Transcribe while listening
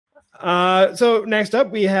So next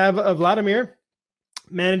up, we have Vladimir,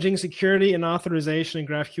 managing security and authorization in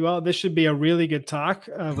GraphQL. This should be a really good talk.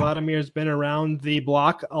 Vladimir has been around the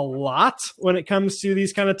block a lot when it comes to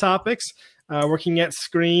these kind of topics. Working at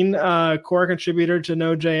Sqreen, core contributor to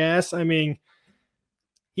Node.js. I mean,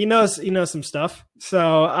 he knows some stuff.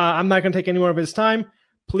 So I'm not going to take any more of his time.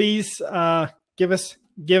 Please give us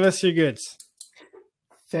your goods.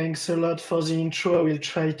 Thanks a lot for the intro. I will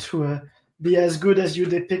try to be as good as you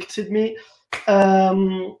depicted me.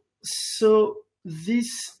 So this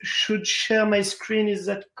should share my screen. Is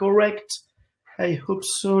that correct? I hope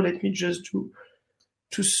so. Let me just do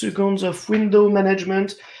 2 seconds of window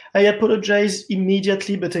management. I apologize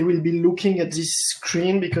immediately, but I will be looking at this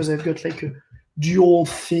screen because I've got like a dual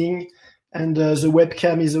thing, and the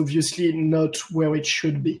webcam is obviously not where it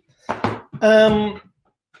should be.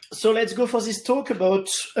 So let's go for this talk about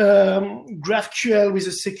GraphQL with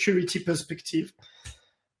a security perspective.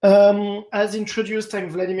 As introduced, I'm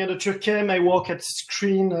Vladimir de Turckheim. I work at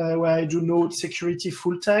Sqreen where I do Node security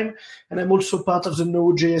full-time, and I'm also part of the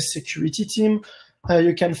Node.js security team.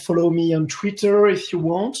 You can follow me on Twitter if you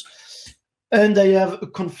want. And I have a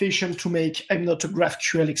confession to make. I'm not a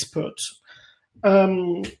GraphQL expert.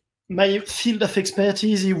 My field of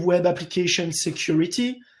expertise is web application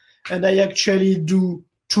security, and I actually do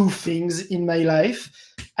 2 things in my life.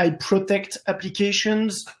 I protect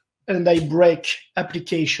applications and I break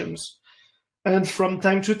applications. And from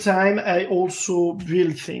time to time, I also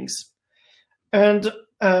build things. And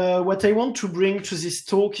what I want to bring to this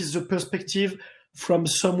talk is the perspective from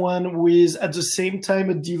someone who is at the same time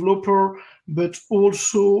a developer, but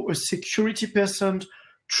also a security person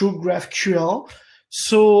through GraphQL.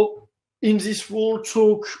 So in this whole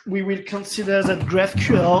talk, we will consider that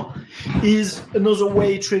GraphQL is another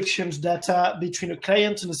way to exchange data between a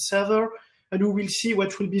client and a server, and we will see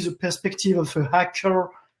what will be the perspective of a hacker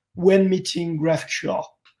when meeting GraphQL.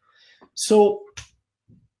 So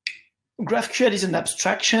GraphQL is an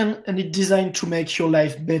abstraction, and it's designed to make your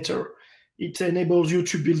life better. It enables you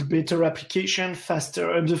to build better application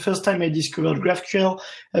faster. And the first time I discovered GraphQL,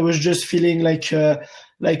 I was just feeling like a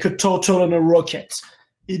turtle on a rocket.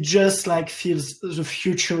 It just like feels the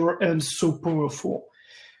future and so powerful.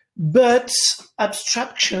 But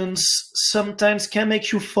abstractions sometimes can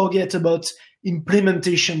make you forget about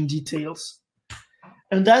implementation details.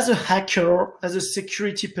 And as a hacker, as a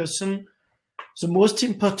security person, the most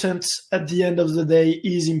important at the end of the day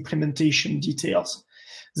is implementation details.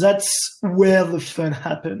 That's where the fun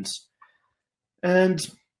happens. And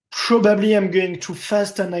probably I'm going too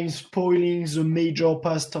fast and I'm spoiling the major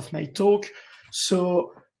part of my talk.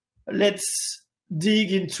 So let's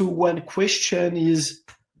dig into one question is,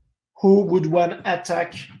 who would want to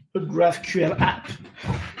attack a GraphQL app?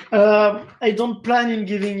 I don't plan in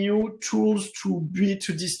giving you tools to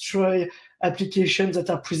destroy applications that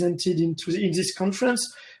are presented in this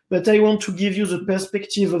conference, but I want to give you the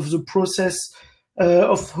perspective of the process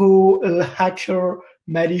of how a hacker,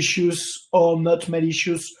 malicious or not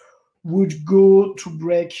malicious, would go to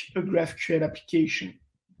break a GraphQL application.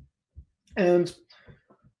 And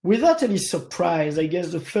without any surprise, I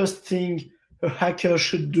guess the first thing a hacker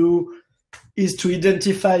should do is to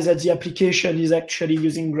identify that the application is actually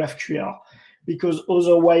using GraphQL, because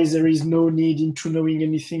otherwise there is no need into knowing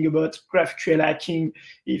anything about GraphQL hacking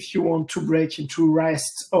if you want to break into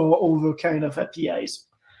REST or other kind of APIs.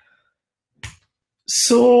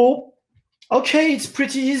 So, okay, it's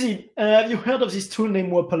pretty easy. Have you heard of this tool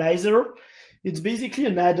named Wapalizer? It's basically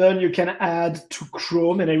an add-on you can add to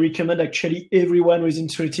Chrome, and I recommend actually everyone who is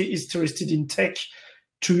interested in tech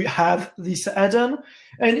to have this add-on.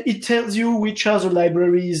 And it tells you which are the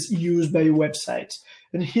libraries used by a website.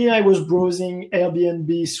 And here I was browsing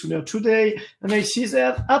Airbnb sooner today, and I see they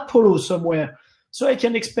have Apollo somewhere. So I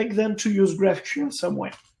can expect them to use GraphQL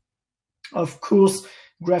somewhere. Of course,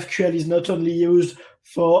 GraphQL is not only used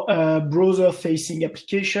for browser-facing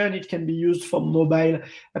application, it can be used for mobile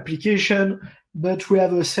application, but we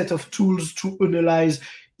have a set of tools to analyze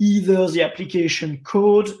either the application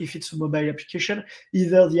code, if it's a mobile application,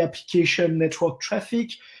 either the application network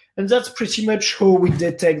traffic, and that's pretty much how we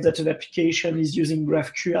detect that an application is using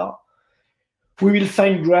GraphQL. We will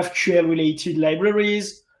find GraphQL-related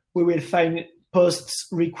libraries, we will find posts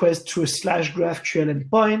request to a /GraphQL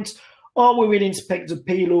endpoint, or we will inspect the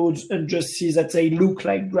payloads and just see that they look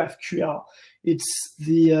like GraphQL. It's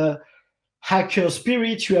the hacker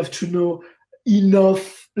spirit. You have to know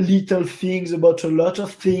enough little things about a lot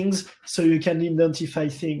of things so you can identify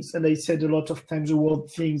things. And I said a lot of times the word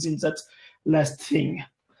things in that last thing.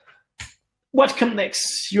 What comes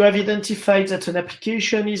next? You have identified that an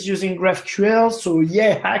application is using GraphQL. So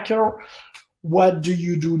yeah, hacker, what do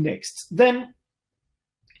you do next? Then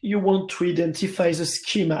you want to identify the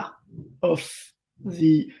schema of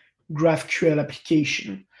the GraphQL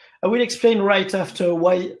application. I will explain right after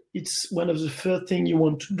why it's one of the first things you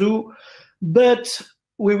want to do, but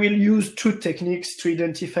we will use two techniques to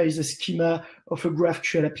identify the schema of a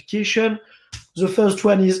GraphQL application. The first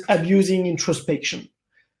one is abusing introspection.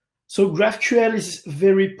 So GraphQL is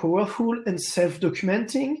very powerful and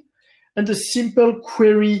self-documenting, and a simple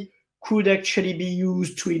query could actually be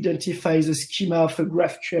used to identify the schema of a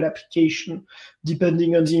GraphQL application,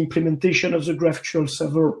 depending on the implementation of the GraphQL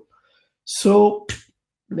server. So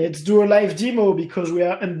let's do a live demo because we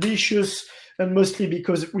are ambitious, and mostly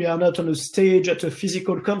because we are not on a stage at a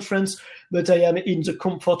physical conference, but I am in the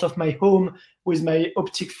comfort of my home with my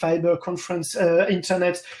optic fiber conference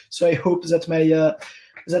internet. So I hope that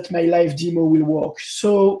my live demo will work.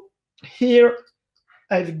 So here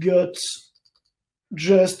I've got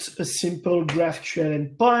just a simple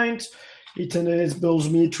GraphQL endpoint. It enables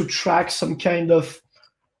me to track some kind of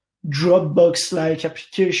Dropbox-like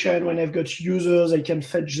application. When I've got users, I can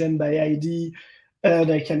fetch them by ID,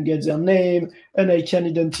 and I can get their name, and I can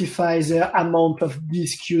identify their amount of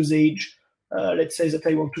disk usage. Let's say that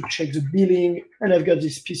I want to check the billing, and I've got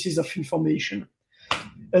these pieces of information.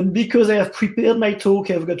 And because I have prepared my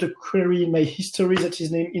talk, I've got a query in my history that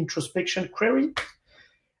is named introspection query.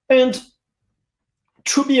 And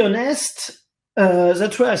to be honest,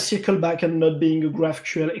 that's why I circle back and not being a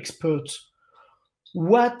GraphQL expert.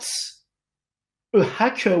 What a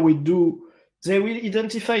hacker will do, they will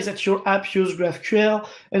identify that your app uses GraphQL,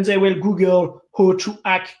 and they will Google how to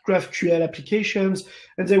hack GraphQL applications,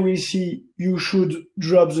 and they will see you should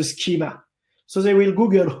drop the schema. So they will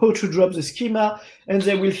Google how to drop the schema, and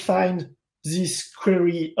they will find this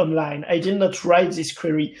query online. I did not write this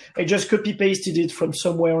query. I just copy-pasted it from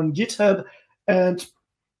somewhere on GitHub, and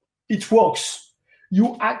it works.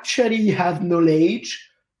 You actually have knowledge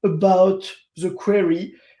about the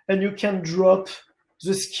query, and you can drop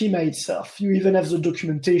the schema itself. You even have the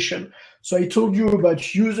documentation. So I told you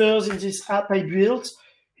about users in this app I built.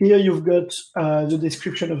 Here you've got the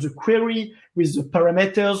description of the query with the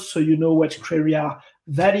parameters, so you know what query are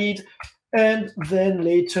valid. And then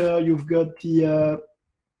later you've got the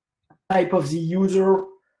type of the user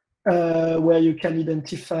where you can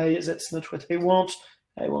identify, that's not what I want.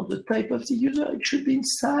 I want the type of the user, it should be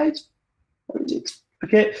inside. Where is it?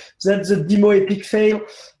 Okay, that's the demo epic fail.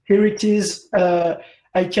 Here it is.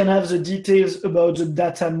 I can have the details about the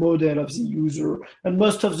data model of the user. And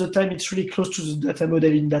most of the time, it's really close to the data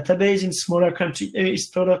model in database. In smaller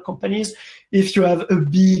companies, if you have a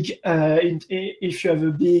big,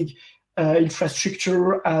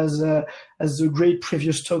 infrastructure as the great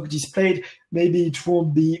previous talk displayed, maybe it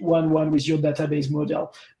won't be one-one with your database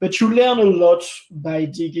model. But you learn a lot by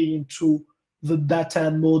digging into the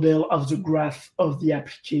data model of the graph of the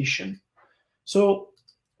application. So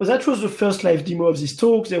that was the first live demo of this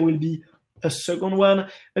talk. There will be a second one,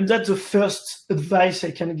 and that's the first advice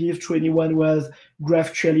I can give to anyone who has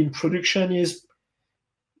GraphQL in production is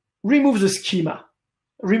remove the schema,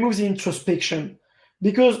 remove the introspection,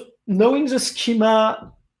 because knowing the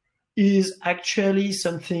schema is actually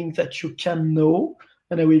something that you can know,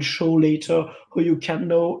 and I will show later how you can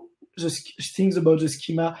know the things about the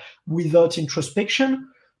schema without introspection.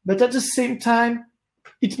 But at the same time,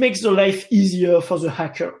 it makes the life easier for the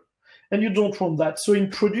hacker, and you don't want that. So in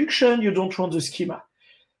production, you don't want the schema.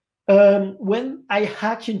 When I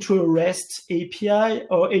hack into a REST API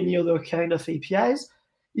or any other kind of APIs,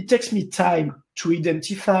 it takes me time to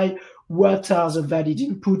identify what are the valid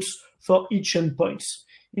inputs for each endpoint.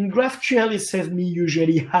 In GraphQL, it saves me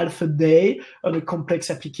usually half a day on a complex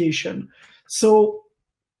application. So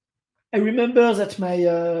I remember that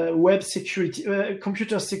my web security,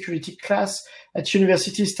 computer security class at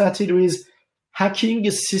university started with hacking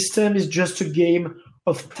a system is just a game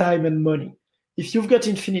of time and money. If you've got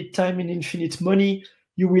infinite time and infinite money,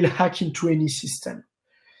 you will hack into any system.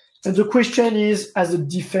 And the question is, as a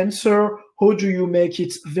defensor, how do you make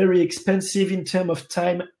it very expensive in terms of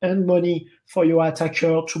time and money for your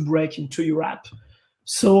attacker to break into your app?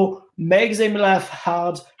 So make them laugh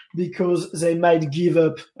hard because they might give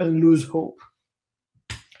up and lose hope.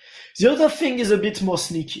 The other thing is a bit more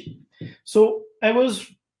sneaky. So I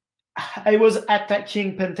was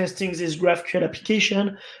attacking, pen testing this GraphQL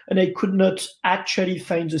application, and I could not actually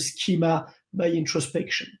find the schema by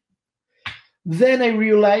introspection. Then I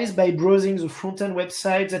realized by browsing the front-end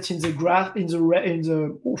website that in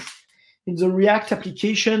the React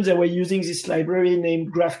application, they were using this library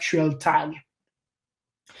named GraphQL tag.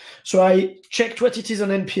 So I checked what it is on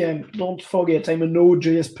NPM. Don't forget, I'm a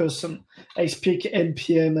Node.js person. I speak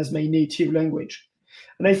NPM as my native language.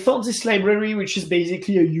 And I found this library, which is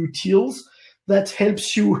basically a utils that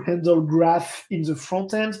helps you handle graph in the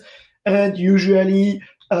front end. And usually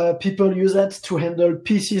people use that to handle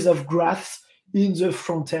pieces of graphs in the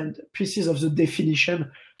front end, pieces of the definition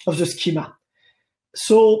of the schema.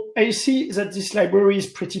 So I see that this library is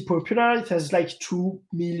pretty popular. It has like 2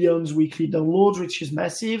 million weekly downloads, which is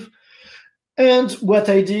massive. And what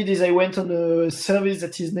I did is I went on a service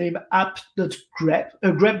that is named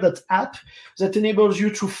grep.app that enables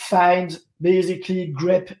you to find basically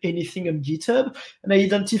grep anything on GitHub. And I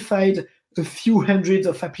identified a few hundreds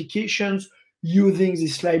of applications using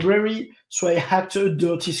this library. So I hacked a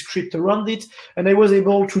dirty script around it, and I was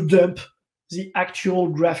able to dump the actual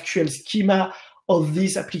GraphQL schema of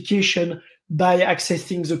this application by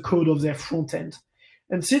accessing the code of their front end.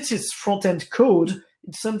 And since it's front end code,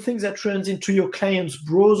 it's something that runs into your client's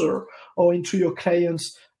browser or into your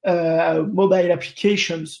client's mobile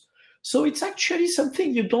applications. So it's actually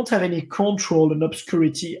something you don't have any control and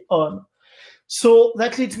obscurity on. So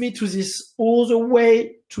that leads me to this other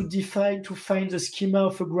way to find the schema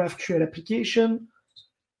of a GraphQL application,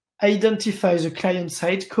 identify the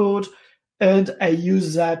client-side code, and I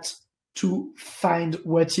use that to find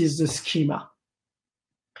what is the schema.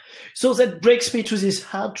 So that brings me to this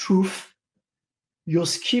hard truth. Your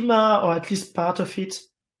schema, or at least part of it,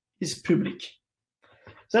 is public.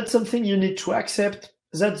 That's something you need to accept.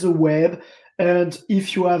 That's the web. And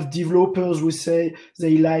if you have developers who say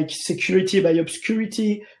they like security by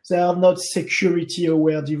obscurity, they are not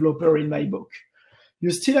security-aware developer in my book.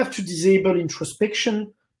 You still have to disable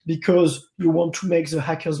introspection because you want to make the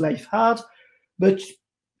hacker's life hard, but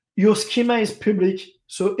your schema is public,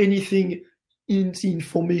 so anything in the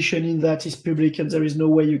information in that is public, and there is no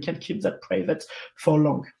way you can keep that private for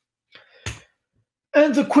long.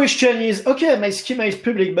 And the question is, okay, my schema is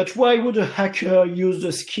public, but why would a hacker use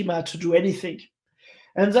the schema to do anything?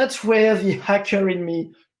 And that's where the hacker in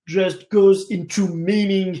me just goes into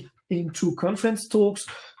memeing into conference talks.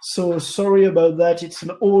 So sorry about that. It's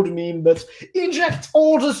an old meme, but inject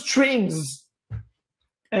all the strings.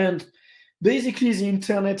 And basically the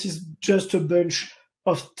internet is just a bunch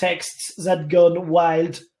of texts that gone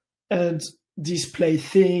wild and display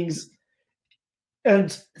things.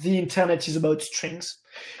 And the internet is about strings,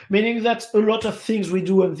 meaning that a lot of things we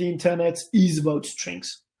do on the internet is about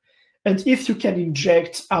strings. And if you can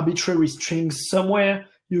inject arbitrary strings somewhere,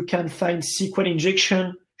 you can find SQL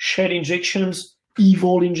injection, shell injections,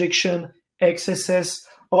 evil injection, XSS,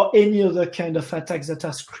 or any other kind of attacks that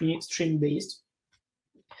are string-based.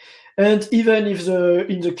 And even if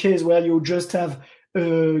in the case where you just have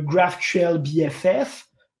a GraphQL BFF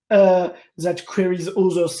that queries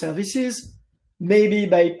other services, maybe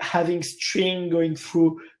by having string going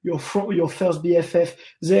through your first BFF,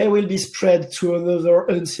 they will be spread to another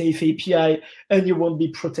unsafe API and you won't be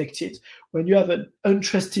protected. When you have an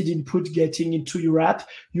untrusted input getting into your app,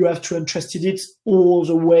 you have to untrusted it all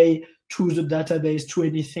the way to the database, to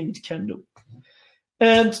anything it can do.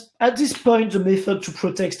 And at this point, the method to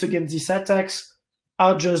protect against these attacks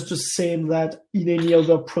are just the same that in any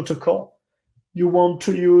other protocol. You want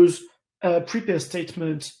to use prepare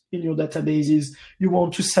statement in your databases. You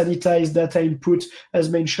want to sanitize data input, as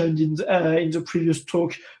mentioned in the previous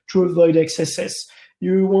talk, to avoid XSS.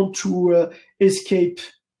 You want to escape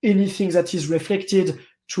anything that is reflected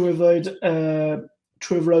to avoid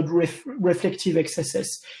reflective XSS.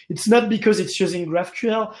 It's not because it's using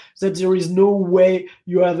GraphQL that there is no way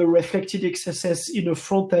you have a reflected XSS in a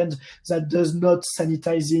front end that does not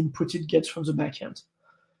sanitize the input it gets from the backend.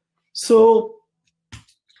 So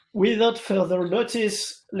without further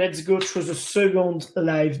notice, let's go through the second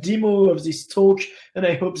live demo of this talk, and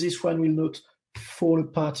I hope this one will not fall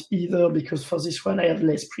apart either, because for this one I have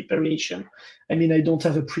less preparation. I mean, I don't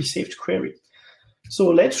have a pre-saved query. So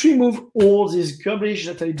let's remove all this garbage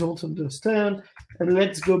that I don't understand, and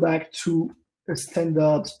let's go back to a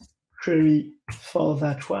standard query for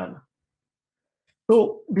that one.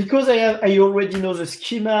 So because I already know the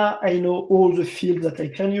schema, I know all the fields that I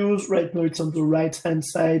can use. Right now it's on the right-hand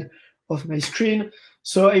side of my screen.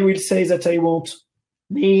 So I will say that I want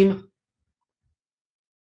name.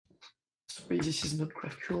 Sorry, this is not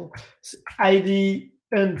GraphQL. ID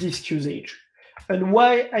and disk usage. And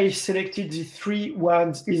why I selected the 3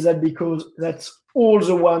 ones is that because that's all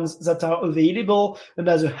the ones that are available. And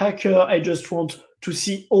as a hacker, I just want to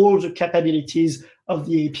see all the capabilities of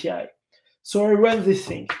the API. So I run this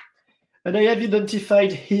thing, and I have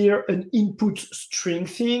identified here an input string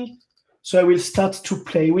thing. So I will start to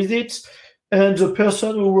play with it. And the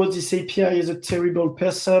person who wrote this API is a terrible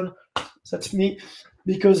person. That's me.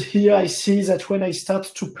 Because here I see that when I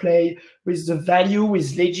start to play with the value,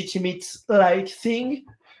 with legitimate like thing,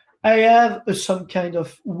 I have some kind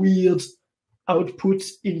of weird output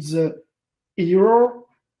in the error.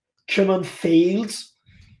 Command failed.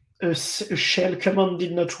 A shell command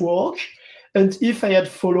did not work. And if I had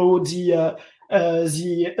followed the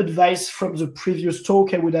advice from the previous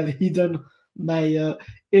talk, I would have hidden my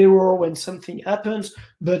error when something happens.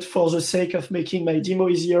 But for the sake of making my demo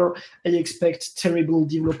easier, I expect terrible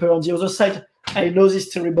developer on the other side. I know this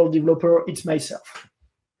terrible developer, it's myself.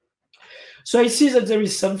 So I see that there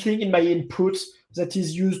is something in my input that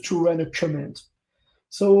is used to run a command.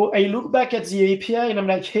 So I look back at the API and I'm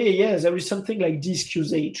like, hey, yeah, there is something like disk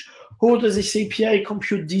usage. How does this API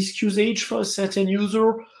compute disk usage for a certain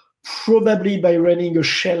user? Probably by running a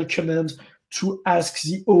shell command to ask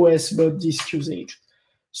the OS about disk usage.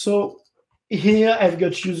 So here I've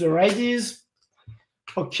got user IDs.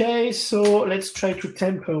 Okay, so let's try to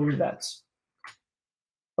tamper with that.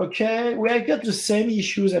 Okay, we have got the same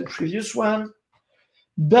issues as previous one,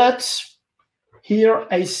 but here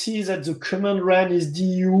I see that the command run is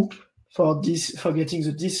du for getting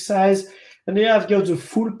the disk size, and here I've got the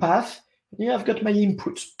full path, and here I've got my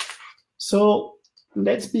input. So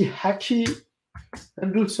let's be hacky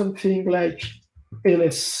and do something like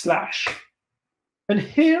ls/. And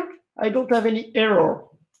here I don't have any error.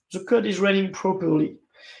 The code is running properly.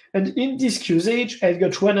 And in disk usage, I've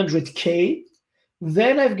got 100K.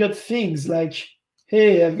 Then I've got things like,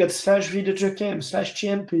 hey, I've got /v.turckheim,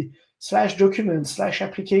 /tmp, /documents,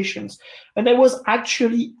 /applications. And I was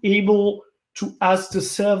actually able to ask the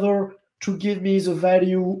server to give me the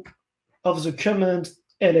value of the command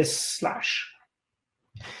ls/.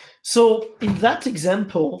 So in that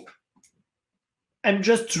example, I'm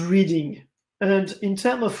just reading. And in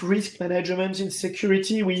terms of risk management in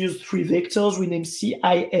security, we use 3 vectors. We name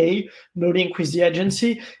CIA, no link with the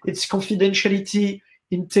agency. It's confidentiality,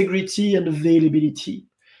 integrity, and availability.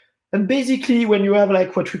 And basically, when you have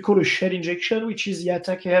like what we call a shell injection, which is the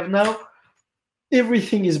attack I have now,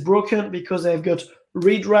 everything is broken because I've got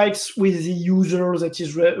read writes with the user that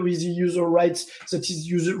is with the user rights that is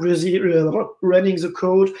running the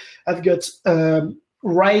code. I've got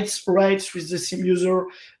writes with the same user,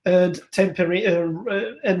 and temporary,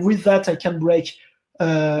 and with that I can break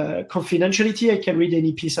confidentiality. I can read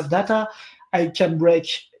any piece of data. I can break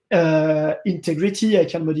integrity. I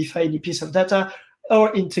can modify any piece of data,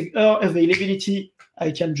 or availability.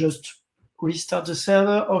 I can just restart the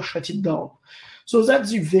server or shut it down. So that's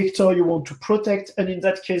the vector you want to protect, and in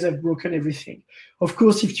that case, I've broken everything. Of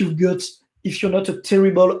course, if you're not a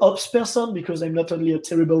terrible ops person, because I'm not only a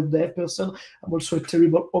terrible dev person, I'm also a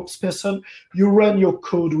terrible ops person, you run your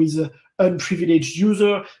code with an unprivileged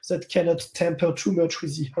user that cannot tamper too much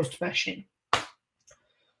with the host machine.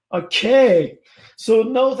 Okay, so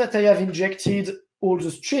now that I have injected all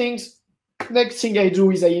the strings, next thing I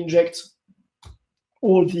do is I inject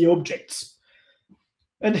all the objects.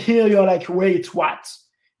 And here you're like, wait, what?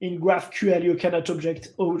 In GraphQL, you cannot object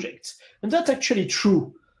objects. And that's actually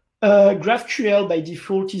true. GraphQL by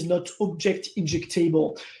default is not object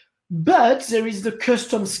injectable, but there is the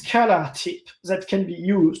custom scalar type that can be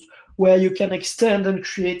used, where you can extend and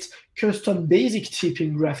create custom basic type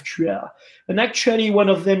in GraphQL. And actually, one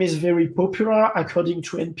of them is very popular, according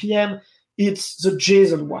to NPM. It's the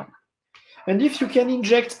JSON one. And if you can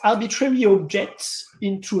inject arbitrary objects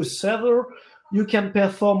into a server, you can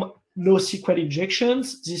perform NoSQL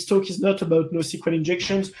injections. This talk is not about NoSQL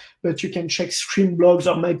injections, but you can check Sqreen blogs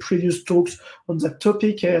or my previous talks on that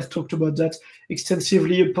topic. I have talked about that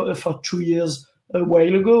extensively for 2 years a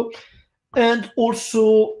while ago. And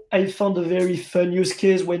also, I found a very fun use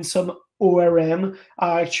case when some ORM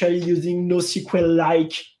are actually using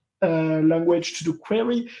NoSQL-like language to do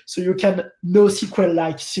query. So you can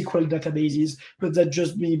NoSQL-like SQL databases, but that's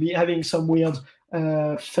just me having some weird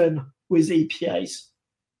fun with APIs.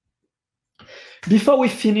 Before we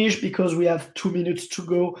finish, because we have 2 minutes to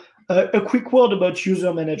go, a quick word about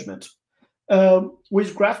user management.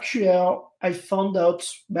 With GraphQL, I found out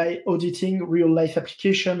by auditing real-life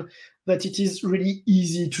application that it is really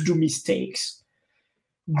easy to do mistakes.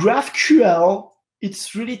 GraphQL,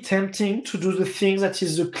 it's really tempting to do the thing that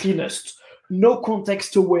is the cleanest. No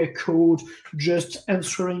context-aware code, just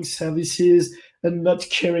answering services and not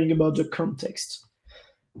caring about the context.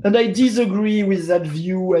 And I disagree with that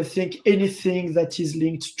view. I think anything that is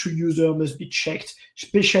linked to user must be checked,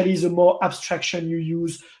 especially the more abstraction you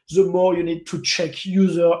use, the more you need to check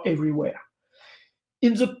user everywhere.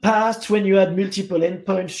 In the past, when you had multiple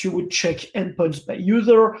endpoints, you would check endpoints by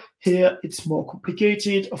user. Here, it's more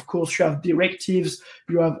complicated. Of course, you have directives,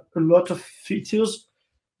 you have a lot of features,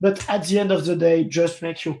 but at the end of the day, just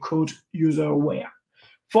make your code user aware.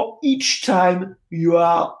 For each time you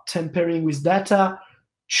are tampering with data,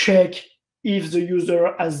 check if the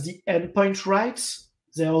user has the endpoint rights.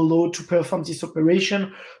 They are allowed to perform this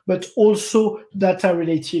operation, but also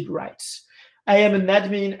data-related rights. I am an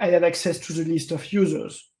admin, I have access to the list of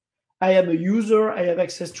users. I am a user, I have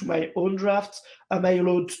access to my own drafts. Am I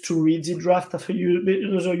allowed to read the draft of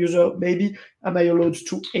another user? Maybe. Am I allowed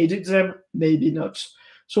to edit them? Maybe not.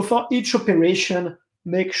 So for each operation,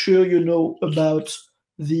 make sure you know about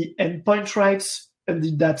the endpoint rights and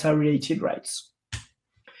the data-related rights.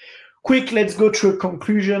 Quick, let's go to a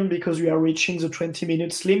conclusion because we are reaching the 20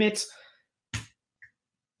 minutes limit.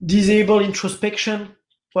 Disable introspection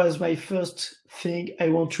was my first thing I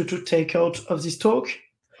want you to take out of this talk.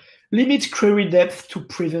 Limit query depth to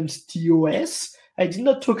prevent DOS. I did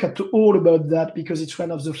not talk at all about that because it's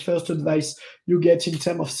one of the first advice you get in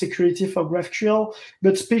terms of security for GraphQL,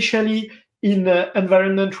 but especially in an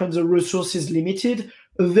environment when the resource is limited,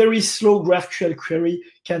 a very slow GraphQL query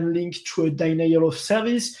can link to a denial of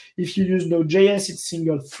service. If you use Node.js, it's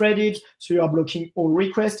single-threaded, so you are blocking all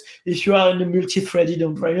requests. If you are in a multi-threaded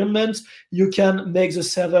environment, you can make the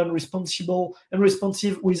server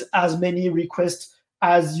responsive with as many requests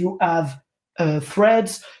as you have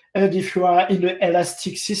threads. And if you are in an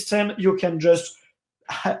elastic system, you can just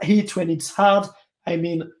hit when it's hard, I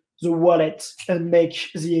mean the wallet, and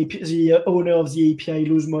make the owner of the API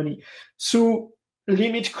lose money. So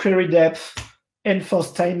limit query depth,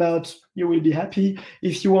 enforce timeout, you will be happy.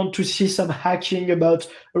 If you want to see some hacking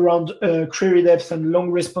around query depth and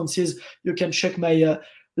long responses, you can check my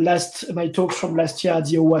talks from last year at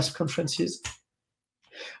the OWASP conferences.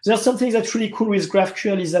 There's something that's really cool with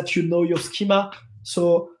GraphQL is that you know your schema.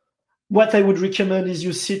 So what I would recommend is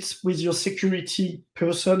you sit with your security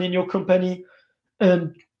person in your company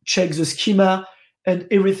and check the schema, and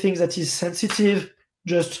everything that is sensitive,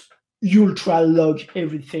 just ultra log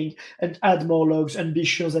everything and add more logs and be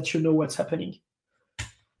sure that you know what's happening.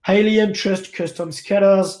 Highly entrust custom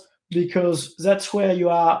scalars because that's where you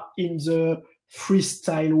are in the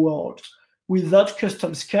freestyle world. Without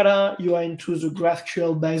custom scalar, you are into the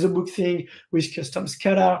GraphQL by the book thing. With custom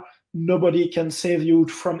scalar, nobody can save you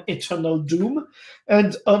from eternal doom.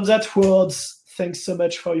 And on that words, thanks so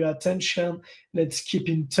much for your attention. Let's keep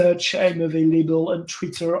in touch. I'm available on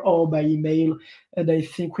Twitter or by email. And I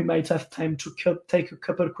think we might have time to take a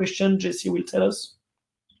couple of questions. Jesse will tell us.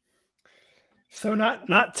 So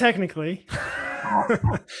not technically. That's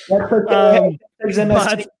okay.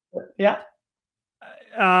 But, yeah.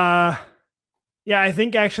 Yeah, I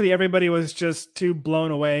think actually everybody was just too blown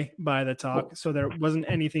away by the talk, so there wasn't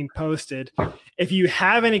anything posted. If you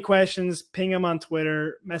have any questions, ping them on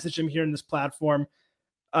Twitter, message them here in this platform.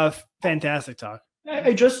 Fantastic talk.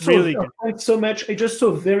 I just saw, really good. Thanks so much. I just saw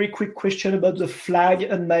a very quick question about the flag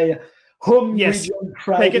and my home region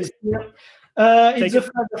flag. Is here. It's the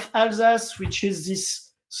flag of Alsace, which is this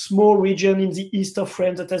small region in the east of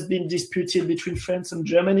France that has been disputed between France and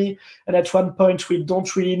Germany. And at one point, we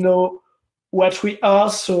don't really know what we are.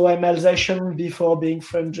 So I'm Alsatian before being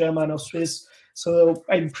French, German, or Swiss. So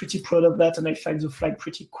I'm pretty proud of that, and I find the flag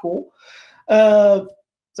pretty cool.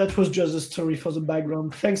 That was just a story for the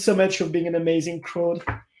background. Thanks so much for being an amazing crowd.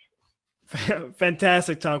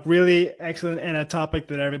 Fantastic talk. Really excellent, and a topic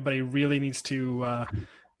that everybody really needs to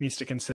consider.